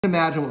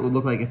Imagine what it would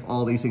look like if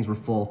all these things were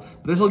full.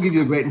 But this will give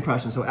you a great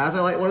impression. So as I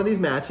light one of these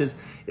matches,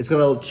 it's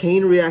going to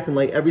chain react and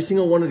light every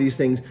single one of these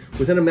things.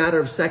 Within a matter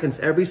of seconds,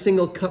 every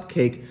single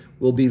cupcake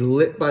will be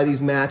lit by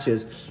these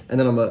matches. And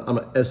then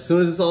as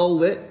soon as it's all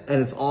lit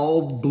and it's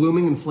all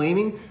blooming and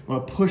flaming, I'm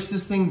going to push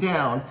this thing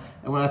down.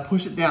 And when I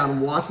push it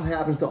down, watch what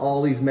happens to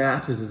all these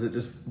matches as it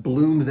just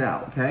blooms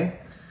out, okay?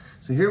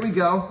 So here we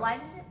go. Why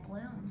does it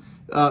bloom?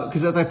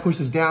 Because as I push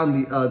this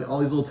down, all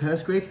these little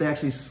tennis grates, they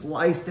actually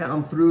slice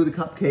down through the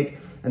cupcake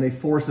and they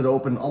force it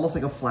open almost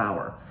like a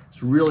flower.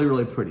 It's really,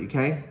 really pretty,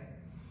 okay?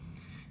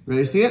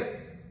 Ready to see it?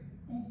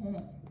 Mm-hmm.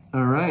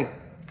 All right.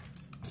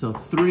 So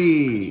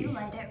 3. Did you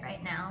light it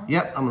right now?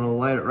 Yep, I'm gonna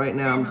light it right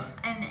now.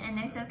 And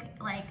it's okay,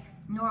 like,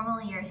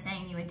 normally you're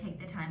saying you would take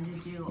the time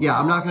to do Yeah,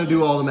 I'm not gonna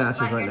do all the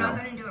matches right now. But you're not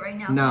gonna do it right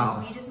now. No.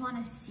 Because we just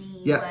wanna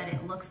see Yep. what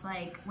it looks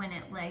like when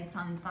it lights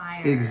on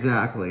fire.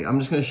 Exactly. I'm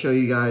just gonna show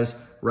you guys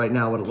right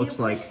now what it looks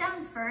like. Do you push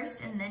down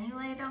first and then you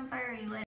light it on fire, or you light